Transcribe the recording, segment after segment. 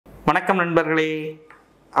வணக்கம் நண்பர்களே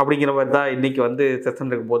அப்படிங்கிற மாதிரி தான் இன்றைக்கி வந்து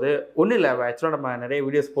செஷன் இருக்கும்போது ஒன்றும் இல்லை. ஆக்சுவலாக நம்ம நிறைய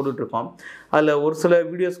வீடியோஸ் போட்டுட்ருக்கோம். அதில் ஒரு சில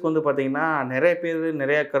வீடியோஸ்க்கு வந்து பார்த்திங்கன்னா நிறைய பேர்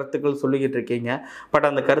நிறைய கருத்துக்கள் சொல்லிக்கிட்டு இருக்கீங்க. பட்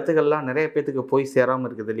அந்த கருத்துக்கள்லாம் நிறைய பேர்த்துக்கு போய் சேராமல்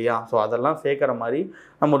இருக்குது இல்லையா? ஸோ அதெல்லாம் சேர்க்குற மாதிரி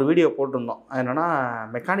நம்ம ஒரு வீடியோ போட்டிருந்தோம். என்னென்னா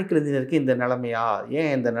மெக்கானிக்கல் இன்ஜினியருக்கு இந்த நிலைமையா,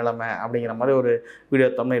 ஏன் இந்த நிலைமை அப்படிங்கிற மாதிரி ஒரு வீடியோ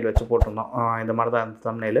தம்ப்நெயில் வச்சு போட்டிருந்தோம். இந்த மாதிரி தான் அந்த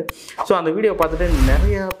தம்ப்நெயில். ஸோ அந்த வீடியோ பார்த்துட்டு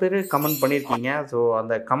நிறையா பேர் கமெண்ட் பண்ணியிருக்கீங்க. ஸோ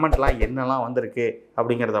அந்த கமெண்ட்லாம் என்னெல்லாம் வந்திருக்கு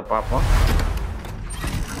அப்படிங்கிறத பார்ப்போம்.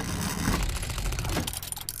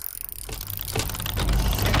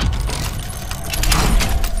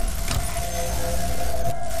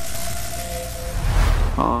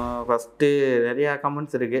 ஃபஸ்ட்டு நிறையா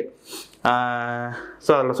கமெண்ட்ஸ் இருக்குது.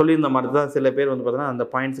 ஸோ அதில் சொல்லியிருந்த மாதிரி தான் சில பேர் வந்து பார்த்தீங்கன்னா அந்த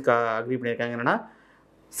பாயிண்ட்ஸுக்கு அக்ரி பண்ணியிருக்காங்க. என்னென்னா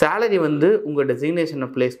சேலரி வந்து உங்கள் டெசிக்னேஷனை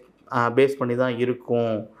பேஸ் பண்ணி தான்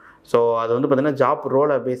இருக்கும். ஸோ அது வந்து பார்த்திங்கன்னா ஜாப்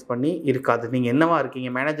ரோலை பேஸ் பண்ணி இருக்காது. நீங்கள் என்னவா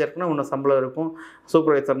இருக்கீங்க, மேனேஜருக்குன்னா ஒன்று சம்பளம் இருக்கும்,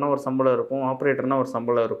 சூப்பர்வைசர்னால் ஒரு சம்பளம் இருக்கும், ஆப்ரேட்டர்னால் ஒரு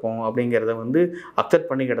சம்பளம் இருக்கும் அப்படிங்கிறத வந்து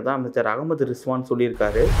அக்செப்ட் பண்ணிக்கிட்டு தான் மிஸ்டர் அகமது ரிஸ்வான்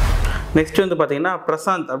சொல்லியிருக்காரு. நெக்ஸ்ட் வந்து பார்த்திங்கன்னா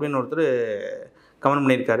பிரசாந்த் அப்படின்னு ஒருத்தர் கமெண்ட்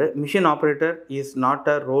பண்ணியிருக்காரு. Machine operator is not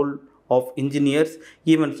a role of engineers.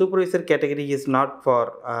 Even supervisor category is not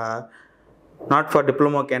for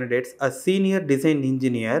diploma candidates. A senior design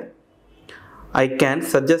engineer I can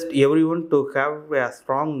suggest everyone to have a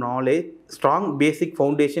strong basic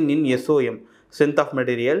foundation in SOM, strength of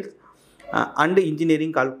materials, and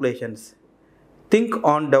engineering calculations. Think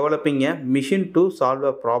on developing a machine to solve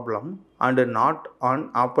a problem and not on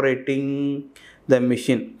operating the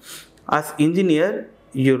machine. As engineer,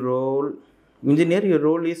 your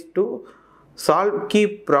role is to solve key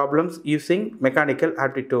problems using mechanical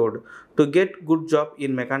aptitude to get good job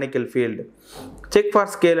in mechanical field. Check for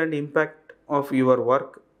scale and impact of your work,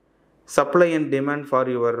 supply and demand for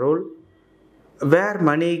your role, where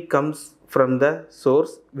money comes from the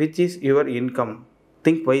source which is your income.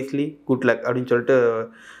 Think wisely, good luck அப்படின்னு சொல்லிட்டு.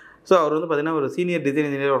 So அவர் வந்து பார்த்திங்கன்னா ஒரு senior design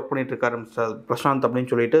engineer work பண்ணிகிட்ருக்காரு mister Prashanth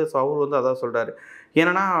அப்படின்னு சொல்லிட்டு. So அவர் வந்து அதான் சொல்கிறாரு.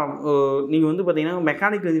 ஏன்னா நீங்கள் வந்து பார்த்திங்கன்னா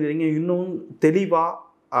மெக்கானிக்கல் இன்ஜினியரிங் இன்னும்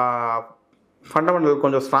தெளிவாக ஃபண்டமெண்டல்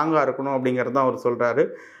கொஞ்சம் ஸ்ட்ராங்காக இருக்கணும் அப்படிங்கிறது தான் அவர் சொல்கிறாரு.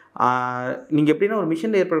 நீங்கள் எப்படின்னா ஒரு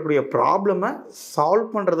மிஷினில் ஏற்படக்கூடிய ப்ராப்ளமை சால்வ்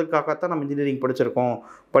பண்ணுறதுக்காகத்தான் நம்ம இன்ஜினியரிங்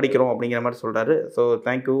படிக்கிறோம் அப்படிங்கிற மாதிரி சொல்கிறாரு. So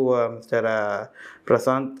thank you mister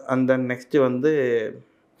Prashanth. And then next வந்து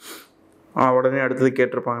உடனே அடுத்தது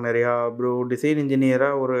கேட்டிருப்பாங்க நிறையா. ப்ரோ, டிசைன்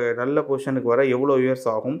இன்ஜினியராக ஒரு நல்ல பொசிஷனுக்கு வர எவ்வளோ இயர்ஸ்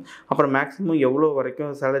ஆகும், அப்புறம் மேக்ஸிமம் எவ்வளோ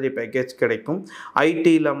வரைக்கும் சேலரி பேக்கேஜ் கிடைக்கும்,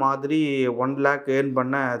 ஐடியில் மாதிரி 1 lakh ஏர்ன்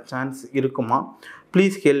பண்ண சான்ஸ் இருக்குமா?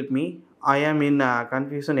 Please help me. I am in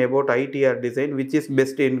confusion about IT or design, which is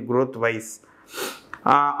best in growth wise.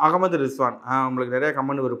 Ahmed Rizwan உங்களுக்கு நிறையா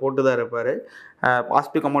கமெண்ட் ஒரு போட்டு தான் இருப்பார்.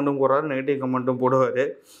 பாசிட்டிவ் கமெண்ட்டும் போடுறாரு, நெகட்டிவ் கமெண்ட்டும் போடுவார்.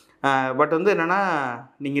 பட் வந்து என்னென்னா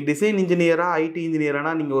நீங்கள் டிசைன் இன்ஜினியராக ஐடி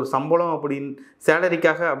இன்ஜினியரானா நீங்கள் ஒரு சம்பளம் அப்படின்னு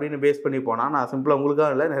சேலரிக்காக அப்படின்னு பேஸ் பண்ணி போனால், நான் சிம்பிளாக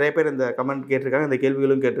உங்களுக்காக இல்லை, நிறைய பேர் இந்த கமெண்ட் கேட்டிருக்காங்க, இந்த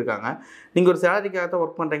கேள்விகளும் கேட்டிருக்காங்க. நீங்கள் ஒரு சேலரிக்காக தான்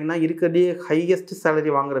ஒர்க் பண்ணுறீங்கன்னா இருக்கிறதே ஹையஸ்ட்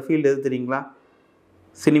சேலரி வாங்குகிற ஃபீல்டு எது தெரியுங்களா?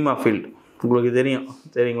 Cinema field. உங்களுக்கு தெரியும்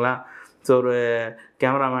சரிங்களா? ஸோ ஒரு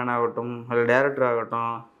கேமராமேன் ஆகட்டும், இல்லை டைரக்டர்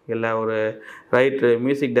ஆகட்டும், இல்லை ஒரு ரைட்ரு,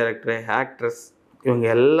 மியூசிக் டைரக்டரு, ஆக்ட்ரஸ், இவங்க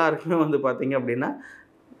எல்லாருக்குமே வந்து பார்த்திங்க அப்படின்னா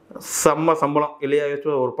சம்பளம் இல்லையா?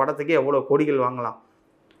 ஒரு படத்துக்கே எவ்வளோ கோடிகள் வாங்கலாம்.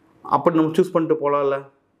 அப்படி நம்ம சூஸ் பண்ணிட்டு போகலாம்ல.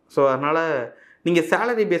 ஸோ அதனால் நீங்கள்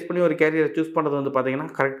சேலரி பேஸ் பண்ணி ஒரு கேரியரை சூஸ் பண்ணுறது வந்து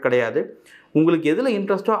பார்த்திங்கன்னா கரெக்ட் கிடையாது. உங்களுக்கு எதில்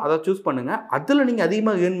இன்ட்ரெஸ்ட்டோ அதை சூஸ் பண்ணுங்கள். அதில் நீங்கள்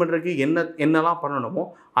அதிகமாக ஏர்ன் பண்ணுறதுக்கு என்னெல்லாம் பண்ணணுமோ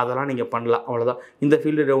அதெல்லாம் நீங்கள் பண்ணலாம். அவ்வளோதான். இந்த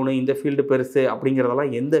ஃபீல்டு டவுனு, இந்த ஃபீல்டு பெருசு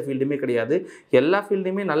அப்படிங்கிறதெல்லாம் எந்த ஃபீல்டுமே கிடையாது. எல்லா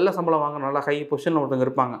ஃபீல்டுமே நல்ல சம்பளம் வாங்க, நல்லா ஹை பொசிஷனில் ஒருத்தவங்க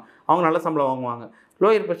இருப்பாங்க, அவங்க நல்ல சம்பளம் வாங்குவாங்க.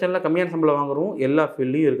 லோயர் பொசிஷனில் கம்மியான சம்பளம் வாங்குறவும் எல்லா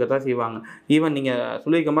ஃபீல்டையும் இருக்க தான் செய்வாங்க. ஈவன் நீங்கள்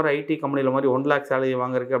சொல்லியிருக்க மாதிரி ஐடி கம்பெனியில் மாதிரி 1 lakh சேலரி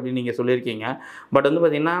வாங்குறதுக்கு அப்படின்னு நீங்கள் சொல்லியிருக்கீங்க. பட் வந்து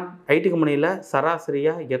பார்த்திங்கன்னா ஐடி கம்பெனியில்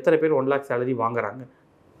சராசரியாக எத்தனை பேர் 1 lakh சேலரி வாங்குறாங்க?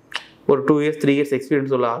 ஒரு 2 years 3 years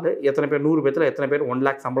எக்ஸ்பீரியன்ஸ் உள்ள ஆள் எத்தனை பேர், 100 பேர்த்தில் எத்தனை பேர் 1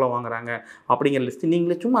 lakh சம்பளம் வாங்குறாங்க அப்படிங்கிற லிஸ்ட்டு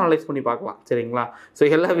நீங்களே சும்மா அனலைஸ் பண்ணி பார்க்கலாம் சரிங்களா?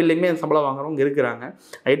 ஸோ எல்லா ஃபீல்டுமே சம்பளம் வாங்குறவங்க இருக்கிறாங்க.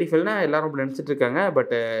 ஐடி ஃபீல்டுனா எல்லோரும் அப்படி நினச்சிட்டு இருக்காங்க.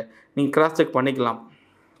 பட் நீங்கள் கிராஸ் செக் பண்ணிக்கலாம்.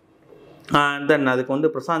 தென் அதுக்கு வந்து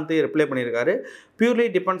பிரசாந்த் ரிப்ளை பண்ணியிருக்காரு. Purely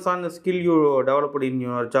depends on skill you developed in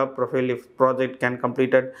your job profile if project can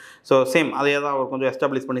completed. So same அதே தான் அவர் கொஞ்சம்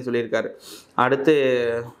எஸ்டாப்ளிஷ் பண்ணி சொல்லியிருக்காரு. அடுத்து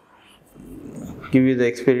give you the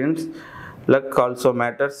experience, luck also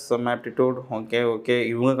matters, some aptitude. Okay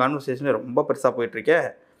இவங்க கான்வர்சேஷன் ரொம்ப பெருசாக போயிட்டுருக்கே.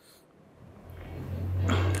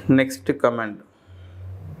 நெக்ஸ்ட்டு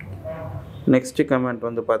கமெண்ட்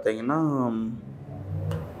வந்து பார்த்தீங்கன்னா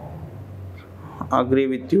agree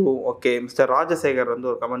with you. Okay, mister Rajasekar வந்து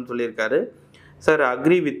ஒரு கமெண்ட் சொல்லியிருக்காரு. Sir,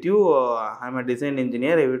 agree with you, I am a design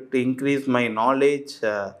engineer. I will increase my knowledge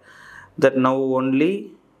that now only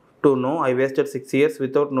to know I wasted 6 years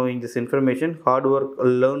without knowing this information. Hard work,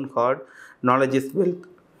 learn hard, knowledge is wealth.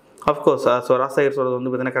 Of course so ராசாயர் சொல்கிறது வந்து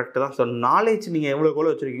பார்த்தீங்கன்னா correct தான். So knowledge நீங்கள் எவ்வளோ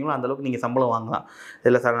வச்சுருக்கீங்களோ அந்தளவுக்கு நீங்கள் சம்பளம் வாங்கலாம்.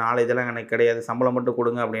 இல்லை சார் நாலேஜெல்லாம் எனக்கு கிடையாது, சம்பளம் மட்டும்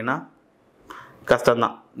கொடுங்க அப்படின்னா கஷ்டம்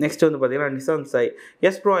தான். நெக்ஸ்ட் வந்து பார்த்தீங்கன்னா Nissan Sai.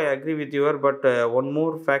 S bro, I agree with your, but one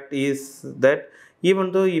more fact is that even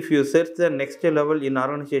though if you search the next level in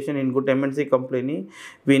organization in good MNC company,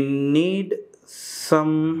 we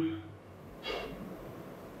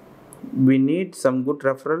need some good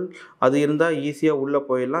referral. அது இருந்தால் ஈஸியாக உள்ளே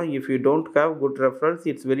போயிடலாம். if you don't have good referrals,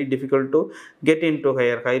 it's very difficult to get into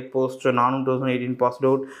high post. நானும் 2018 passed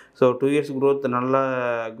out. So 2 years growth, நல்ல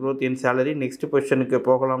growth in salary, next பொசிஷனுக்கு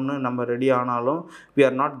போகலாம்னு நம்ம ரெடி ஆனாலும் we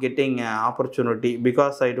are not getting opportunity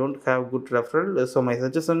because I don't have good referral. So my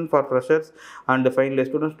suggestion for freshers and final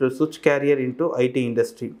students to switch career into IT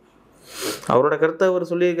industry. அவரோட கருத்தை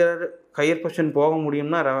அவர் சொல்லியிருக்கிறார். Higher position போக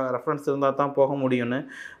முடியும்னா reference இருந்தால் தான் போக முடியும்னு.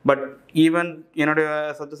 பட் ஈவன் என்னுடைய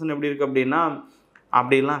சஜஷன் எப்படி இருக்குது அப்படின்னா,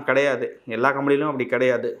 அப்படிலாம் கிடையாது. எல்லா கம்பெனிலும் அப்படி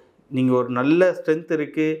கிடையாது. நீங்கள் ஒரு நல்ல ஸ்ட்ரென்த்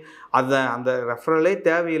இருக்குது, அந்த ரெஃபரலே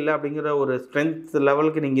தேவையில்லை அப்படிங்கிற ஒரு ஸ்ட்ரென்த்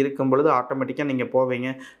லெவலுக்கு நீங்கள் இருக்கும் பொழுது ஆட்டோமேட்டிக்காக நீங்கள் போவீங்க.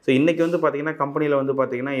 ஸோ இன்றைக்கி வந்து பார்த்திங்கன்னா கம்பெனியில் வந்து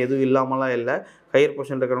பார்த்திங்கன்னா எதுவும் இல்லாமலாம் இல்லை. ஹையர்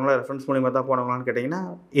பொசிஷன் இருக்கிறவங்களா ரெஃபரன்ஸ் மூலிமா தான் போனவங்களான்னு கேட்டிங்கன்னா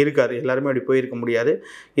இருக்காது. எல்லாருமே அப்படி போயிருக்க முடியாது.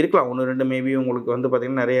 இருக்கலாம், 1-2 மேபி உங்களுக்கு வந்து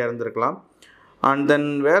பார்த்திங்கன்னா நிறைய இருந்திருக்கலாம். அண்ட் தென்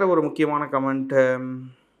வேறு ஒரு முக்கியமான comment,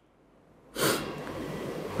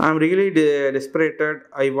 I am really டெஸ்பரேட்டட்,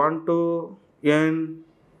 I want to earn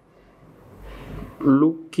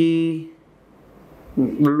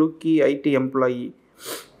lucky IT employee,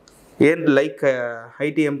 earn like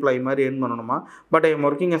IT employee மாதிரி earn பண்ணணுமா? But I am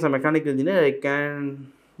working as a mechanical engineer, I can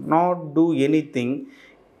not do anything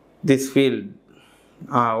this field.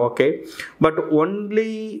 Okay, but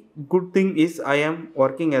only good thing is I am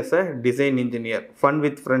working as a design engineer, fun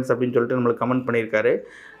with friends அப்படின்னு சொல்லிட்டு நம்மளுக்கு comment பண்ணியிருக்காரு.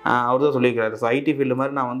 அவர் தான் சொல்லியிருக்காரு. So IT field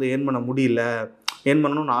மாதிரி நான் வந்து earn பண்ண முடியல, ஏர்ன்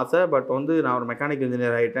பண்ணணும்னு ஆசை, பட் வந்து நான் ஒரு மெக்கானிக்கல்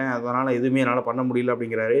இன்ஜினியர் ஆகிட்டேன், அதனால் எதுவுமே என்னால் பண்ண முடியல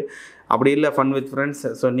அப்படிங்கிறாரு. அப்படி இல்லை, ஃபன் வித் ஃப்ரெண்ட்ஸ்.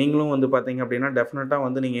 ஸோ நீங்களும் வந்து பார்த்தீங்க அப்படின்னா டெஃபினட்டாக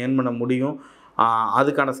வந்து நீங்கள் ஏர்ன் பண்ண முடியும்.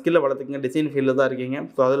 அதுக்கான ஸ்கில்லை வளர்த்துக்கிங்க. டிசைன் ஃபீல்டில் தான் இருக்கீங்க.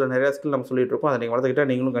 ஸோ அதில் நிறையா ஸ்கில் நம்ம சொல்லிகிட்டு இருக்கோம். அதை நீங்கள்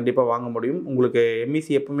வளர்த்துக்கிட்டால் நீங்களும் கண்டிப்பாக வாங்க முடியும். உங்களுக்கு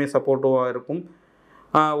எம்இசி எப்பவுமே சப்போர்ட்டிவாக இருக்கும்.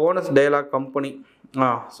 Owners dialogue company.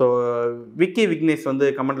 So Vicky Vignesh வந்து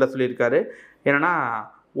கமெண்ட்டில் சொல்லியிருக்காரு. என்னென்னா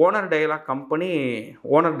ஓனர் டயலாக்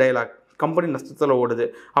கம்பெனி நஷ்டத்தில் ஓடுது.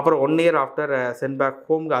 அப்புறம் 1 year after send back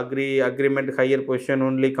home agreement higher position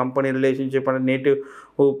only company relationship and native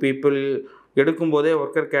people எடுக்கும்போதே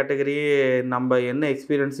worker category நம்ம என்ன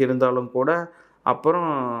எக்ஸ்பீரியன்ஸ் இருந்தாலும் கூட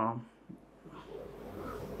அப்புறம்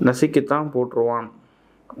நசிக்கத்தான் போட்டுருவான்.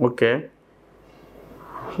 ஓகே,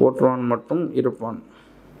 போட்டுருவான் மட்டும் இருப்பான்.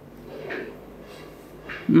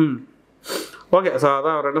 ஓகே, ஸோ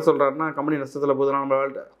அதான் அவர் என்ன சொல்கிறாருன்னா, கம்பெனி நஷ்டத்தில் போதுனா நம்ம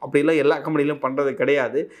அப்படிலாம் எல்லா கம்பெனிலும் பண்ணுறது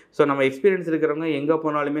கிடையாது. ஸோ நம்ம எக்ஸ்பீரியன்ஸ் இருக்கிறவங்க எங்கே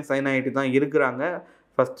போனாலுமே சைன் ஆகிட்டு தான் இருக்கிறாங்க.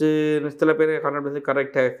 ஃபஸ்ட்டு சில பேர் கமெண்ட் பண்ணி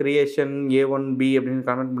கரெக்டாக கிரியேஷன் A1B அப்படின்னு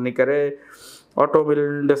comment பண்ணிக்காரு. Automobile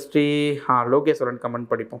industry Logeswaran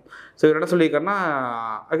comment படிப்போம். ஸோ இவர் என்ன சொல்லியிருக்காருன்னா,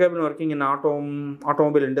 I have been working in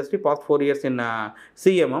automobile industry past 4 years in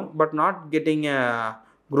CMM but not getting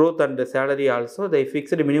growth and salary also. They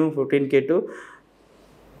fixed minimum 15K to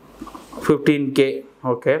 15K.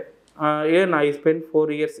 Okay, and I spent 4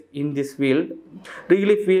 years in this field.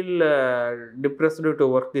 Really feel depressed to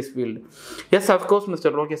work this field. Yes, of course,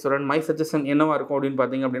 Mr. Lokeswaran. My suggestion என்னவா இருக்கும் அப்படின்னு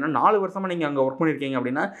பார்த்தீங்க அப்படின்னா, 4 வருஷமாக நீங்கள் அங்கே work பண்ணியிருக்கீங்க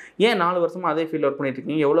அப்படின்னா ஏன் 4 வருஷமாக அதே ஃபீல்டு ஒர்க் பண்ணிட்டு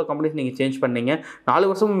இருக்கீங்க? எவ்வளோ கம்பெனிஸ் நீங்கள் சேஞ்ச் பண்ணீங்க?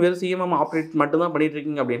 4 வருஷமும் வெறும் சிஎம்எம் ஆப்ரேட் மட்டும்தான் பண்ணிட்டு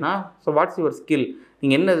இருக்கீங்க அப்படின்னா, ஸோ வாட்ஸ் யுவர் ஸ்கில்?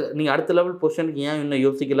 நீங்கள் அடுத்த லெவல் பொசிஷனுக்கு ஏன் இன்னும்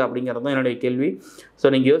யோசிக்கல அப்படிங்கிறது தான் என்னுடைய கேள்வி. ஸோ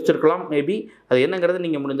நீங்கள் யோசிச்சிருக்கலாம் மேபி. அது என்னங்கிறது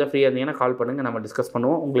நீங்கள் முடிஞ்சால் ஃப்ரீயாக இருந்தீங்கன்னா கால் பண்ணுங்கள், நம்ம டிஸ்கஸ்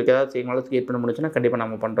பண்ணுவோம். உங்களுக்கு ஏதாவது செய்யணும் கிரியேட் பண்ண முடிஞ்சுன்னா கண்டிப்பாக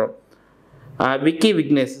நம்ம பண்ணுறோம். விக்கி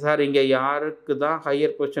விக்னேஷ் சார், இங்கே யாருக்கு தான்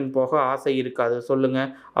ஹையர் பொசிஷன் போக ஆசை இருக்காது சொல்லுங்கள்.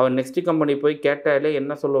 அவன் நெக்ஸ்ட் கம்பெனி போய் கேட்டாலே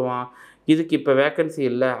என்ன சொல்லுவான்? இதுக்கு இப்போ வேக்கன்சி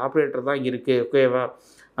இல்லை, ஆப்ரேட்டர் தான் இருக்குது, ஓகேவா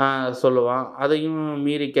சொல்லுவான். அதையும்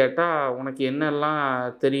மீறி கேட்டால் உனக்கு என்னெல்லாம்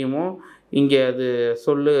தெரியுமோ இங்கே அது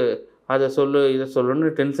சொல்லு, அதை சொல்லு, இதை சொல்லுன்னு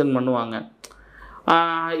டென்ஷன் பண்ணுவாங்க.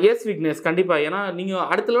 எஸ் விக்னேஷ், கண்டிப்பாக. ஏன்னா நீங்கள்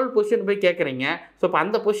அடுத்த லெவல் பொசிஷன் போய் கேட்குறீங்க. ஸோ இப்போ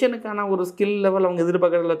அந்த பொசிஷனுக்கான ஒரு ஸ்கில் லெவல் அவங்க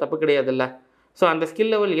எதிர்பார்க்கறதுல தப்பு கிடையாதுல்ல. ஸோ அந்த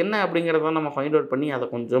ஸ்கில் லெவல் என்ன அப்படிங்கிறத நம்ம ஃபைண்ட் அவுட் பண்ணி அதை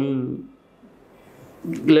கொஞ்சம்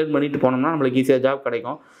லேர்ன் பண்ணிட்டு போனோம்னா நம்மளுக்கு ஈஸியாக ஜாப்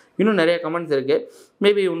கிடைக்கும். இன்னும் நிறைய கமெண்ட்ஸ் இருக்குது.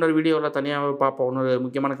 மேபி இன்னொரு வீடியோவில் தனியாக பார்ப்போம். இன்னொரு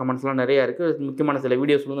முக்கியமான கமெண்ட்ஸ்லாம் நிறையா இருக்குது. முக்கியமான சில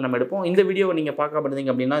வீடியோஸ் வந்து நம்ம எடுப்போம். இந்த வீடியோவை நீங்கள் பார்க்க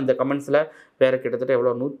இருந்தீங்க அப்படின்னா இந்த கமெண்ட்ஸில் வேறு கிட்டத்தட்ட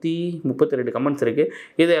எவ்வளோ 132 கமெண்ட்ஸ் இருக்குது.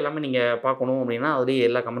 இது எல்லாமே நீங்கள் பார்க்கணும் அப்படின்னா அதுலேயே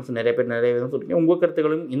எல்லா கமெண்ட்ஸும் நிறைய பேர் நிறைய விதம் சொல்லியிருக்கீங்க. உங்கள்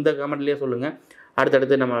கருத்துக்களும் இந்த கமெண்ட்லேயே சொல்லுங்கள்.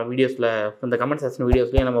 அடுத்தடுத்து நம்ம வீடியோஸில் இந்த கமெண்ட் செக்ஷன்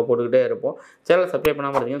வீடியோஸ்லேயும் நம்ம போட்டுக்கிட்டே இருப்போம். சேனலை சப்ஸ்கிரைப்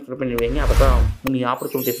பண்ணாமல் இருந்தீங்கன்னா சப்ஸ்கிரைப் பண்ணி வைங்க. அப்போ தான் நீங்கள்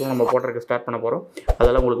ஆப்பர்ச்சுனிட்டிஸ்லாம் நம்ம போடுறதுக்கு ஸ்டார்ட் பண்ண போகிறோம்.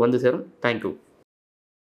 அதெல்லாம் உங்களுக்கு வந்து சேரும். தேங்க்யூ.